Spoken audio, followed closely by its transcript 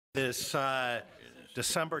This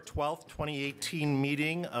December 12th, 2018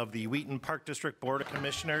 meeting of the Wheaton Park District Board of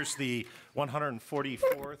Commissioners, the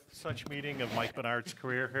 144th such meeting of Mike Bernard's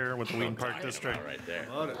career here with the Wheaton Park District. Right there.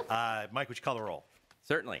 Mike, would you call the roll?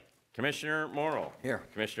 Certainly. Commissioner Morrill. Here.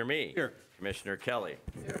 Commissioner Mee. Here. Commissioner Kelly.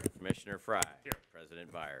 Here. Commissioner Fry. Here.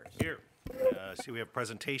 President Byers. Here. See, we have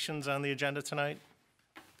presentations on the agenda tonight.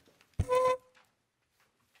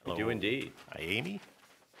 We do indeed. Hi, Amy.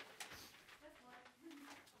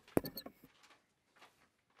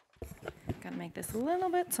 Gotta make this a little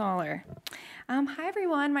bit taller. Hi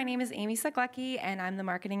everyone, my name is Amy Saglecki and I'm the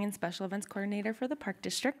Marketing and Special Events Coordinator for the Park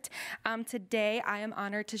District. Today I am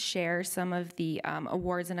honored to share some of the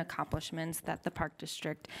awards and accomplishments that the Park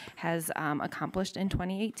District has accomplished in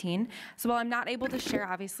 2018. So while I'm not able to share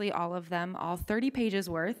obviously all of them, all 30 pages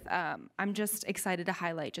worth, I'm just excited to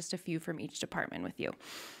highlight just a few from each department with you.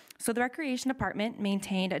 So the Recreation Department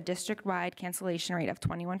maintained a district-wide cancellation rate of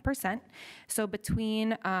 21%. So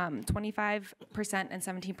between 25% and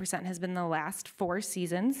 17% has been the last 4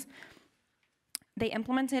 seasons. They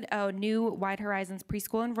implemented a new Wide Horizons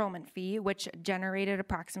preschool enrollment fee, which generated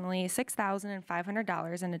approximately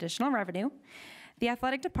 $6,500 in additional revenue. The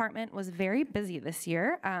athletic department was very busy this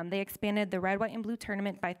year. They expanded the red, white, and blue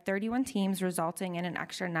tournament by 31 teams, resulting in an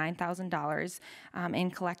extra $9,000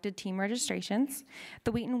 in collected team registrations.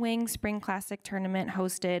 The Wheaton Wings Spring Classic Tournament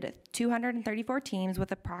hosted 234 teams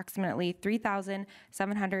with approximately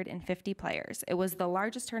 3,750 players. It was the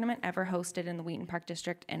largest tournament ever hosted in the Wheaton Park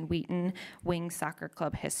District and Wheaton Wings Soccer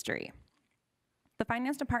Club history. The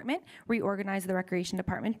Finance Department reorganized the Recreation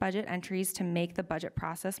Department budget entries to make the budget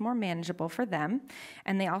process more manageable for them.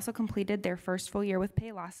 And they also completed their first full year with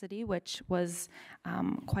Paylocity, which was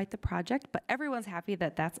quite the project, but everyone's happy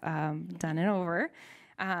that that's done and over.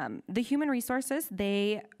 The Human Resources,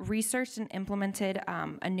 they researched and implemented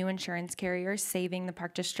a new insurance carrier, saving the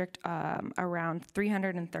Park District around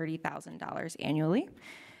 $330,000 annually.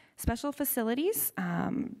 Special facilities,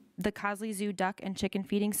 the Cosley Zoo duck and chicken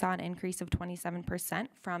feeding saw an increase of 27%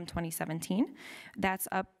 from 2017. That's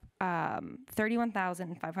up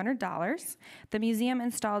 $31,500. The museum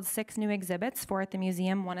installed 6 new exhibits, 4 at the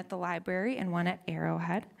museum, 1 at the library, and 1 at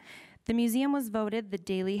Arrowhead. The museum was voted the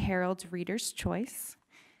Daily Herald's Reader's Choice.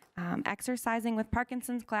 Exercising with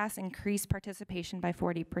Parkinson's class increased participation by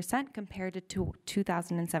 40% compared to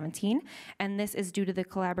 2017, and this is due to the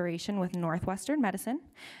collaboration with Northwestern Medicine.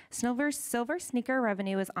 Silver sneaker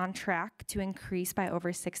revenue is on track to increase by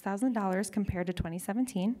over $6,000 compared to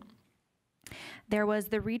 2017. There was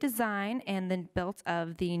the redesign and the built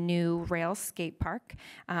of the new rail skate park,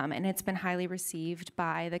 and it's been highly received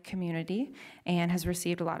by the community and has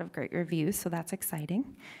received a lot of great reviews, so that's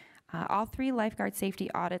exciting. All 3 lifeguard safety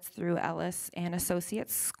audits through Ellis and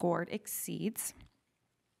Associates scored exceeds.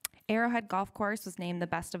 Arrowhead Golf Course was named the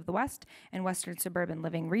best of the West in Western Suburban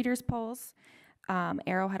Living Readers Polls.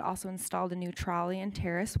 Arrowhead also installed a new trolley and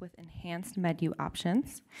terrace with enhanced menu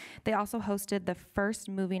options. They also hosted the first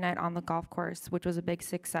movie night on the golf course, which was a big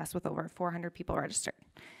success with over 400 people registered.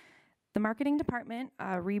 The marketing department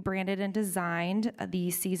rebranded and designed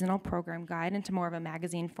the seasonal program guide into more of a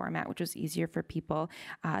magazine format, which was easier for people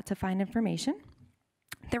to find information.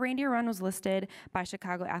 The Reindeer Run was listed by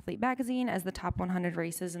Chicago Athlete Magazine as the top 100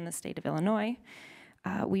 races in the state of Illinois.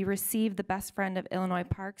 We received the Best Friend of Illinois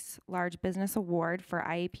Parks Large Business Award for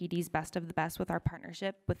IAPD's Best of the Best with our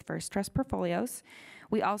partnership with First Trust Portfolios.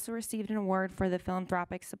 We also received an award for the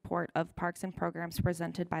philanthropic support of parks and programs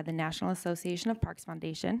presented by the National Association of Parks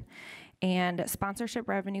Foundation. And sponsorship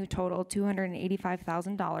revenue totaled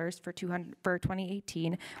 $285,000 for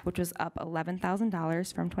 2018, which was up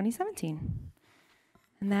 $11,000 from 2017.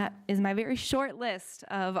 And that is my very short list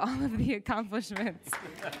of all of the accomplishments.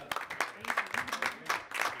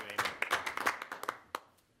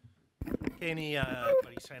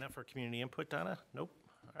 Anybody sign up for community input, Donna? Nope.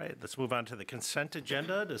 All right, let's move on to the consent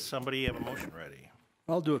agenda. Does somebody have a motion ready?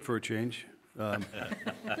 I'll do it for a change.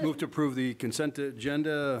 Move to approve the consent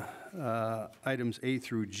agenda, items A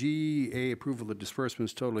through G. A, approval of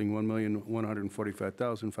disbursements totaling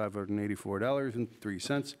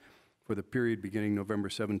 $1,145,584.03 for the period beginning November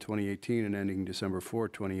 7, 2018 and ending December 4,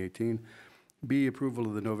 2018. B, approval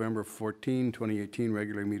of the November 14, 2018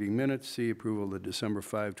 regular meeting minutes. C, approval of the December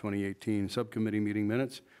 5, 2018 subcommittee meeting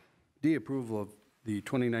minutes. D, approval of the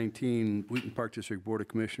 2019 Wheaton Park District Board of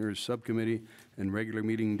Commissioners subcommittee and regular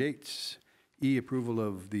meeting dates. E, approval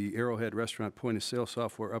of the Arrowhead Restaurant point of sale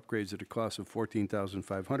software upgrades at a cost of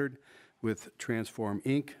 $14,500 with Transform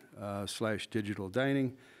Inc. / digital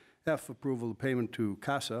dining. F, approval of payment to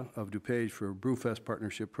CASA of DuPage for Brewfest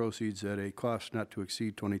partnership proceeds at a cost not to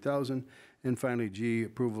exceed $20,000. And finally, G,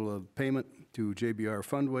 approval of payment to JBR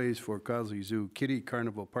Fundways for Cosley Zoo Kitty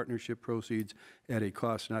Carnival Partnership proceeds at a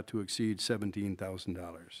cost not to exceed $17,000.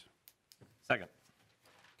 Second.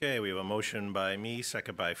 Okay, we have a motion by me,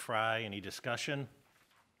 second by Fry. Any discussion?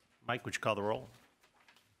 Mike, would you call the roll?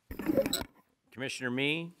 Commissioner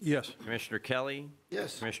Me, Yes. Commissioner Kelly,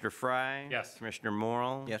 Yes. Commissioner Fry. Yes. Commissioner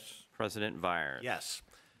Morrill. Yes. President Vires. Yes.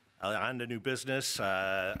 On to new business,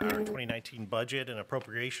 our 2019 budget and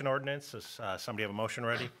appropriation ordinance. Does somebody have a motion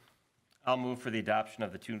ready? I'll move for the adoption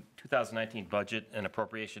of the 2019 budget and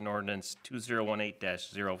appropriation ordinance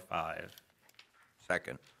 2018-05.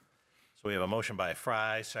 Second. So we have a motion by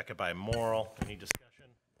Fry, second by Morrill. Any discussion?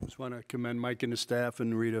 Just want to commend Mike and the staff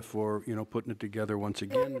and Rita for, putting it together once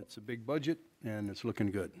again. It's a big budget, and it's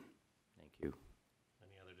looking good. Thank you.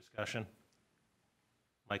 Any other discussion?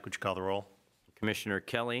 Mike, would you call the roll? Commissioner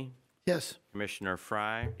Kelly, Yes. Commissioner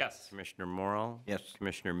Fry. Yes. Commissioner Morrill. Yes.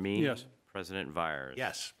 Commissioner Me. Yes. President Vires.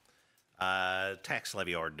 Yes. Tax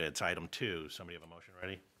levy ordinance, item 2. Somebody have a motion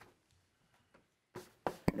ready?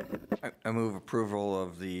 I move approval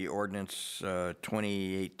of the ordinance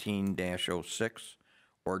 2018-06,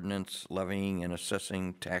 ordinance levying and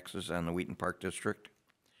assessing taxes on the Wheaton Park District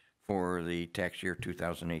for the tax year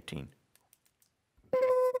 2018.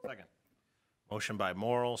 Second. Motion by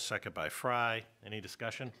Morrill, second by Fry. Any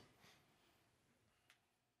discussion?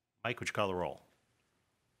 Mike, would you call the roll?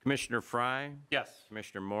 Commissioner Fry. Yes.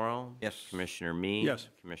 Commissioner Morrill. Yes. Commissioner Me. Yes.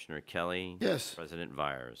 Commissioner Kelly. Yes. President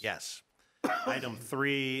Vires. Yes. Item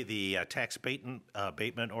 3, the tax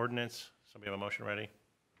abatement ordinance. Somebody have a motion ready?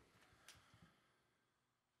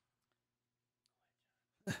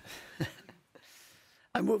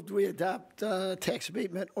 I moved we adopt tax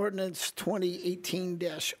abatement ordinance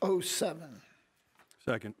 2018-07.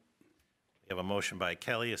 Second. We have a motion by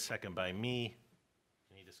Kelly, a second by me.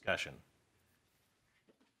 Any discussion?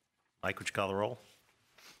 Mike, would you call the roll?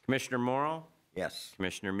 Commissioner Morrill. Yes.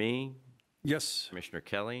 Commissioner Me. Yes. Commissioner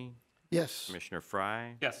Kelly. Yes. Commissioner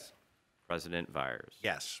Fry. Yes. President Vires.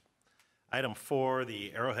 Yes. Item 4,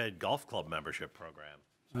 the Arrowhead Golf Club membership program.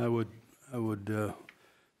 I would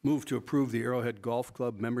move to approve the Arrowhead Golf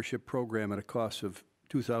Club membership program at a cost of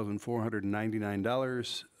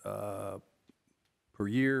 $2,499 per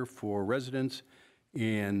year for residents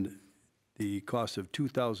and the cost of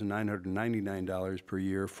 $2,999 per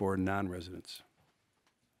year for non-residents.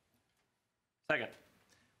 Second.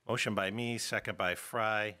 Motion by me, second by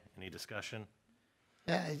Fry. Any discussion?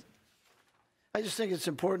 Yeah, I just think it's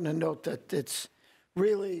important to note that it's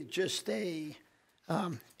really just a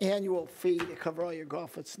annual fee to cover all your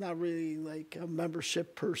golf. It's not really like a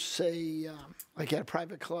membership per se, like at a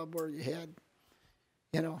private club where you had,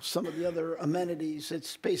 some of the other amenities.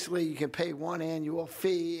 It's basically you can pay one annual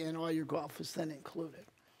fee and all your golf is then included.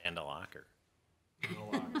 And a locker.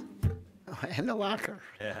 And a locker.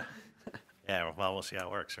 Yeah. Yeah, well, we'll see how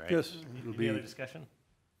it works, right? Yes, it'll Any other be, discussion?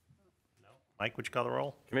 No. Mike, would you call the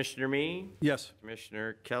roll? Commissioner Me. yes.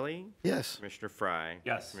 Commissioner Kelly. Yes. Commissioner Fry.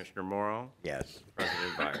 Yes. Commissioner Morrill. Yes.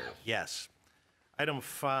 President Vires. Yes. Item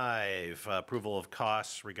 5, approval of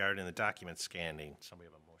costs regarding the document scanning. Somebody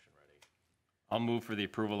have a motion ready? I'll move for the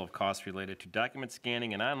approval of costs related to document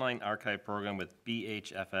scanning and online archive program with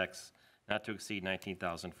BHFX not to exceed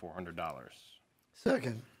 $19,400.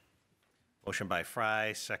 Second. Motion by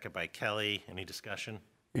Fry, second by Kelly. Any discussion?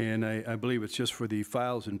 And I believe it's just for the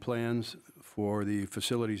files and plans for the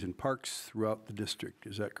facilities and parks throughout the district.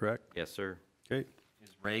 Is that correct? Yes, sir. Okay.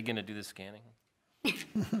 Is Ray going to do the scanning?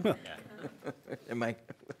 Am I?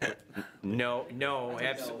 No,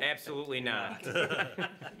 absolutely not.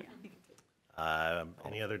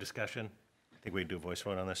 Any other discussion? I think we can do a voice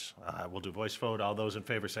vote on this. We'll do voice vote. All those in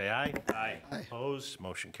favor say aye. Aye. Opposed?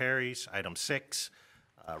 Motion carries. Item 6,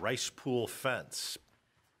 rice pool fence.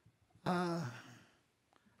 I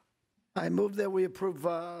move that we approve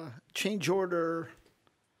change order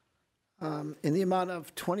in the amount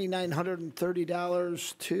of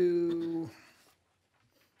 $2,930 to,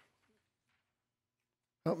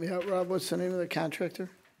 help me out, Rob, what's the name of the contractor?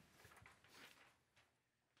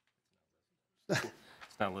 It's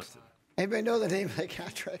not listed. Anybody know the name of the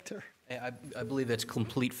contractor? I believe that's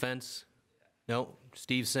Complete Fence. No,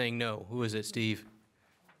 Steve's saying no. Who is it, Steve?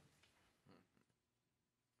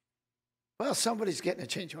 Well, somebody's getting a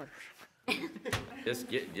change order.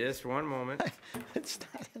 Just one moment. It's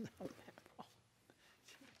not in the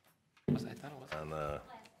I thought it was. On the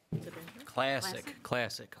Classic.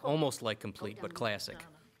 Almost like Complete, but classic.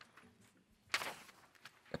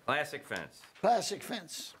 Classic fence. Classic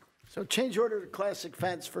Fence. So change order to Classic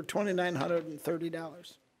Fence for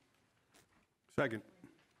 $2,930. Second.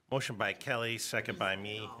 motion by Kelly, second by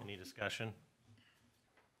me. Any discussion?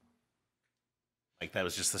 Like, that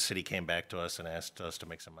was just the city came back to us and asked us to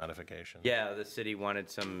make some modifications. Yeah, the city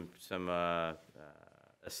wanted some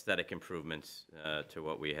aesthetic improvements to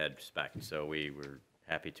what we had spec'd, so we were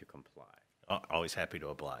happy to comply, Always happy to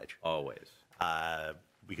oblige. always.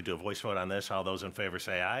 We could do a voice vote on this. All those in favor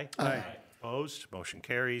say aye. Aye. Opposed? Motion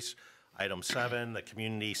carries. Item 7, the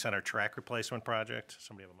community center track replacement project.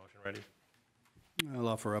 Somebody have a motion ready? I'll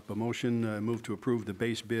offer up a motion, move to approve the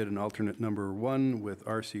base bid and alternate number 1 with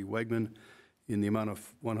R.C. Wegman in the amount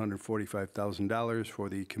of $145,000 for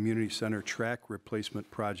the community center track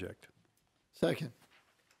replacement project. Second.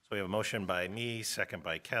 So we have a motion by me, second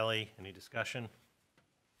by Kelly. Any discussion?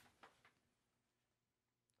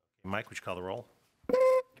 Mike, would you call the roll?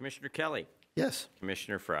 Commissioner Kelly. Yes.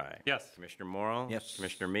 Commissioner Fry. Yes. Commissioner Morrow. Yes.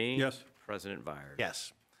 Commissioner Me. Yes. President Byers.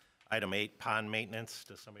 Yes. Item 8, pond maintenance.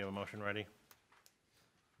 Does somebody have a motion ready?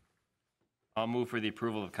 I'll move for the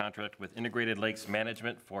approval of contract with Integrated Lakes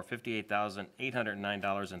Management for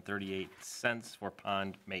 $58,809.38 for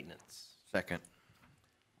pond maintenance. Second.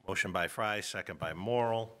 Motion by Fry, second by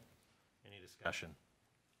Morrill. Any discussion?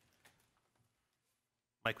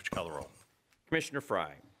 Mike, would you call the roll? Commissioner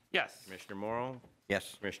Fry. Yes. Commissioner Morrow.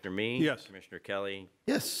 Yes. Commissioner Me. Yes. Commissioner Kelly.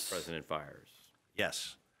 Yes. President Byers.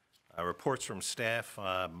 Yes. Reports from staff.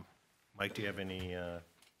 Mike, do you have any?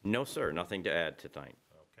 No, sir, nothing to add tonight.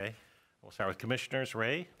 Okay. We'll start with commissioners.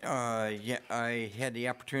 Ray? Yeah, I had the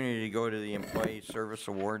opportunity to go to the Employee Service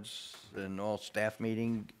Awards and all-staff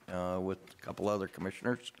meeting with a couple other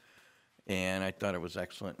commissioners, and I thought it was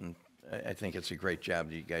excellent, and I think it's a great job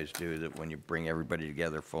that you guys do, that when you bring everybody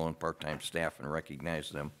together, full and part-time staff, and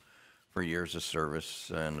recognize them for years of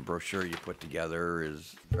service, and the brochure you put together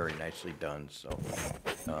is very nicely done, so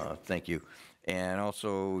thank you. And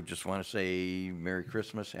also, just want to say Merry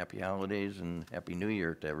Christmas, Happy Holidays, and Happy New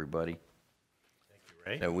Year to everybody.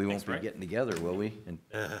 Ray? That we won't be getting together, will we? And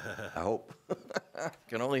I hope.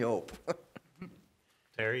 Can only hope.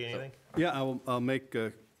 Terry, anything? Yeah, I'll make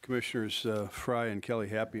Commissioners Fry and Kelly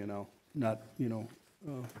happy, and I'll not,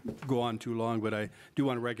 go on too long, but I do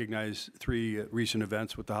want to recognize 3 recent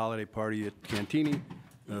events with the holiday party at Cantini,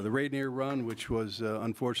 the Reindeer Run, which was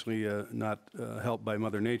unfortunately not helped by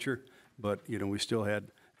Mother Nature, but, we still had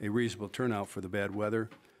a reasonable turnout for the bad weather.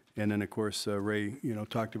 And then, of course, Ray,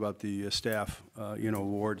 talked about the staff,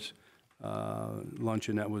 awards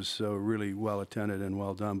luncheon. That was really well attended and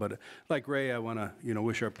well done. But like Ray, I want to,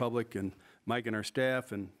 wish our public and Mike and our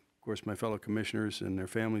staff and, of course, my fellow commissioners and their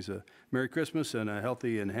families a Merry Christmas and a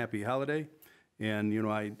healthy and happy holiday. And,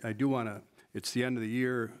 I do want to, it's the end of the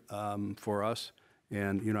year for us.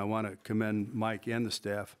 And, I want to commend Mike and the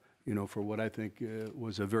staff, for what I think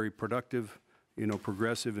was a very productive,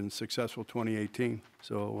 progressive and successful 2018.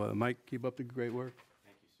 So, Mike, keep up the great work.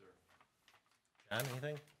 Thank you, sir. John,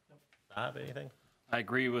 anything? Bob, anything? I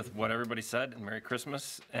agree with what everybody said, and Merry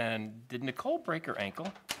Christmas. And did Nicole break her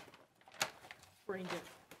ankle? Sprained it.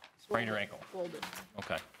 Sprained her ankle. Rolled it.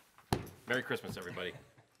 Okay. Merry Christmas, everybody.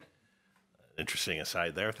 Interesting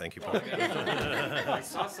aside there. Thank you, Paul. I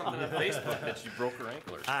saw something on Facebook that she broke her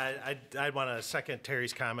ankle or something. I want to second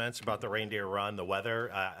Terry's comments about the reindeer run, the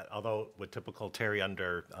weather. Although with typical Terry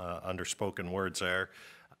underspoken words there,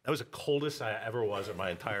 that was the coldest I ever was in my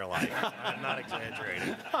entire life. I'm not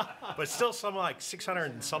exaggerating. But still, some like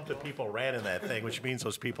 600 and something people ran in that thing, which means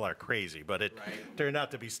those people are crazy. But it turned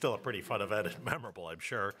out to be still a pretty fun event and memorable, I'm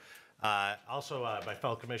sure. Also, my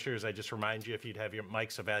fellow commissioners, I just remind you, if you'd have your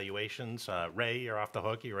Mike's evaluations, Ray, you're off the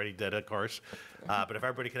hook. You already did it, of course. But if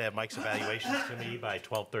everybody could have Mike's evaluations to me by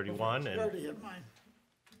 12:31. And Already had mine.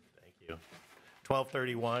 thank you.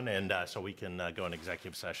 12:31, and so we can go in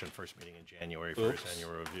executive session, first meeting in January, first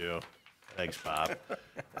annual review. Thanks, Bob.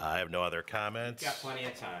 I have no other comments. Got plenty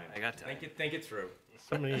of time. I got time. Think it through.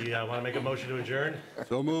 Somebody want to make a motion to adjourn?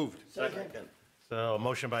 So moved. Second. So,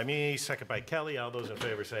 motion by me, second by Kelly. All those in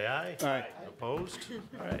favor say aye. Aye. Opposed?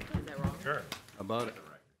 All right. Is that wrong? Sure. How about it?